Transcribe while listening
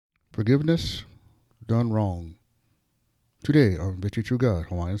Forgiveness done wrong. Today on Victory True God,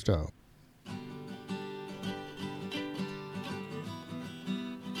 Hawaiian Style.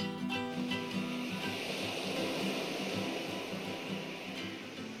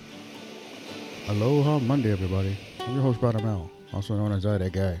 Aloha Monday, everybody. I'm your host, Brother Mel, also known as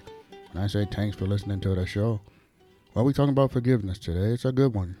That Guy. And I say thanks for listening to the show. Well, we're talking about forgiveness today. It's a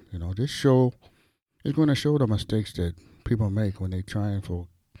good one. This show is going to show the mistakes that people make when they try and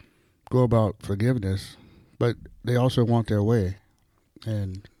go about forgiveness, but they also want their way.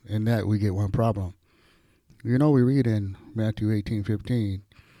 And in that, we get one problem. We read in Matthew 18:15,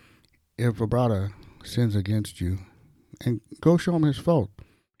 if a brother sins against you, and go show him his fault.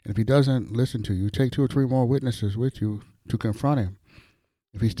 And if he doesn't listen to you, take 2 or 3 more witnesses with you to confront him.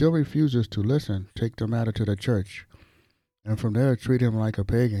 If he still refuses to listen, take the matter to the church. And from there, treat him like a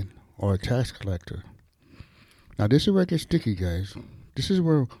pagan or a tax collector. Now, this is where it gets sticky, guys. This is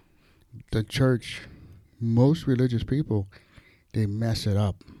where the church, most religious people, they mess it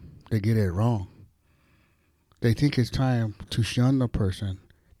up. They get it wrong. They think it's time to shun the person,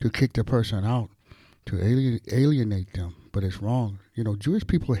 to kick the person out, to alienate them. But it's wrong. Jewish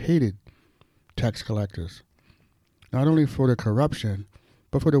people hated tax collectors, not only for the corruption,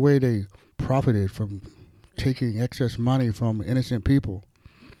 but for the way they profited from taking excess money from innocent people.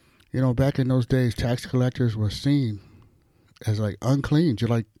 Back in those days, tax collectors were seen as like unclean, just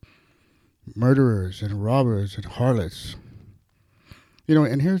like murderers and robbers and harlots.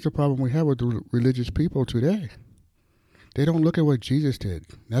 And here's the problem we have with the religious people today. They don't look at what Jesus did.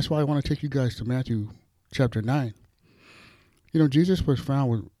 That's why I want to take you guys to Matthew chapter 9. Jesus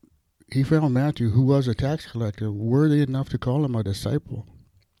found Matthew, who was a tax collector, worthy enough to call him a disciple.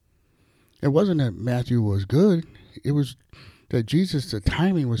 It wasn't that Matthew was good. It was that the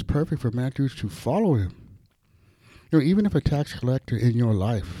timing was perfect for Matthew to follow him. Even if a tax collector in your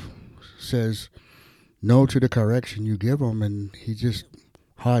life says no to the correction you give him and he's just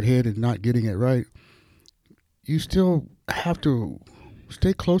hard-headed, not getting it right, you still have to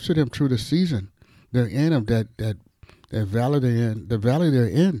stay close to them through the season they're in, of that valley they're in, the valley they're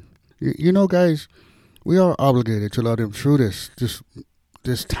in. Guys, we are obligated to let them through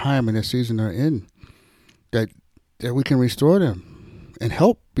this time and this season they're in, that we can restore them and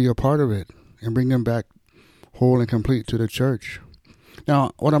help be a part of it and bring them back whole and complete to the church.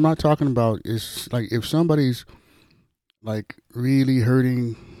 Now, what I'm not talking about is like if somebody's like really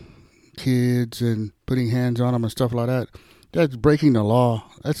hurting kids and putting hands on them and stuff like that, that's breaking the law.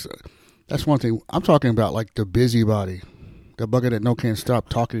 That's one thing. I'm talking about like the busybody, the bugger that can't stop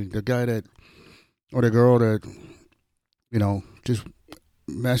talking, the guy that, or the girl that, just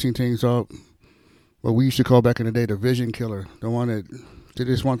messing things up. What we used to call back in the day the vision killer, the one that they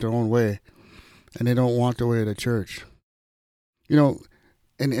just want their own way and they don't want the way of the church.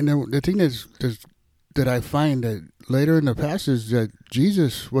 And the thing is that I find that later in the passage that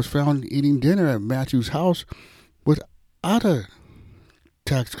Jesus was found eating dinner at Matthew's house with other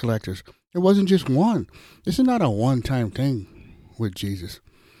tax collectors. It wasn't just one. This is not a one-time thing with Jesus.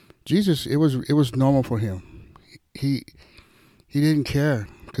 Jesus, it was normal for him. He didn't care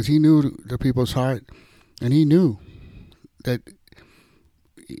because he knew the people's heart, and he knew that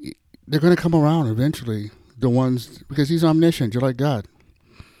they're going to come around eventually, the ones, because he's omniscient, just like God.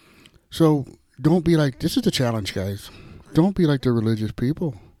 So don't be like, this is the challenge, guys. Don't be like the religious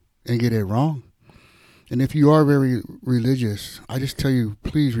people and get it wrong. And if you are very religious, I just tell you,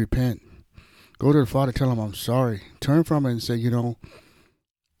 please repent. Go to the Father, tell him I'm sorry. Turn from it and say,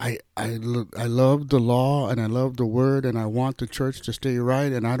 I love the law and I love the word and I want the church to stay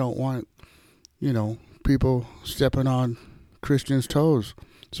right and I don't want, people stepping on Christians' toes.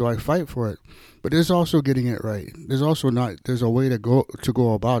 So I fight for it. But there's also getting it right. There's a way to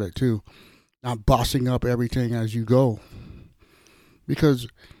go about it too. Not bossing up everything as you go. Because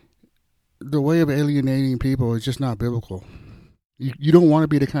the way of alienating people is just not biblical. You don't want to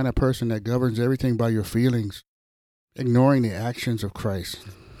be the kind of person that governs everything by your feelings, ignoring the actions of Christ.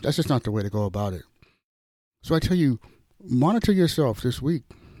 That's just not the way to go about it. So I tell you, monitor yourself this week.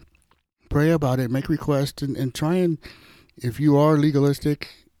 Pray about it, make requests, and try and, if you are legalistic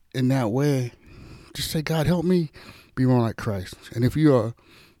in that way, just say, God, help me be more like Christ. And if you're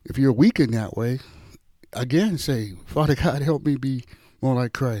weak in that way, again, say, Father God, help me be more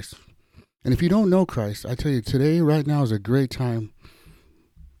like Christ. And if you don't know Christ, I tell you, today, right now, is a great time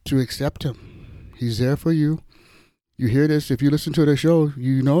to accept him. He's there for you. You hear this. If you listen to the show,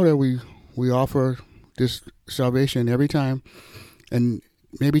 you know that we offer this salvation every time. And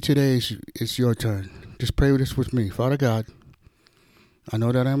maybe today it's your turn. Just pray this with me. Father God, I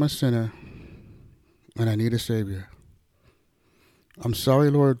know that I'm a sinner and I need a Savior. I'm sorry,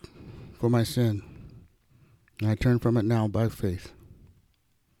 Lord, for my sin. And I turn from it now by faith.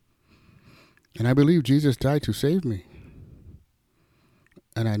 And I believe Jesus died to save me.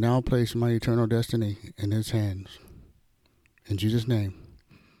 And I now place my eternal destiny in his hands. In Jesus' name,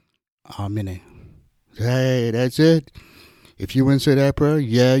 amen. Hey, that's it. If you wouldn't say that prayer,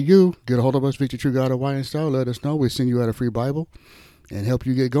 you get a hold of us, Victory True God Hawaiian Style. Let us know. We'll send you out a free Bible and help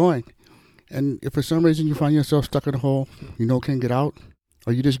you get going. And if for some reason you find yourself stuck in a hole, can't get out,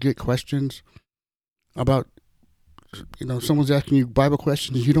 or you just get questions about, someone's asking you Bible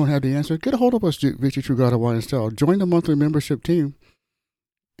questions and you don't have the answer, get a hold of us, Victory True God Hawaiian Style. Join the monthly membership team,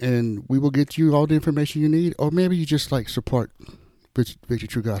 and we will get you all the information you need. Or maybe you just support Victory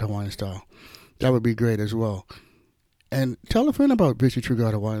True God Hawaiian Style. That would be great as well. And tell a friend about Victory True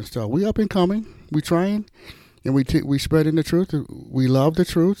God Hawaiian Style. We up and coming. We trying, and we spreading the truth. We love the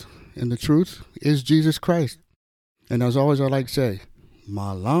truth, and the truth is Jesus Christ. And as always, I like to say,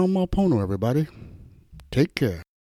 Malama Pono, everybody. Take care.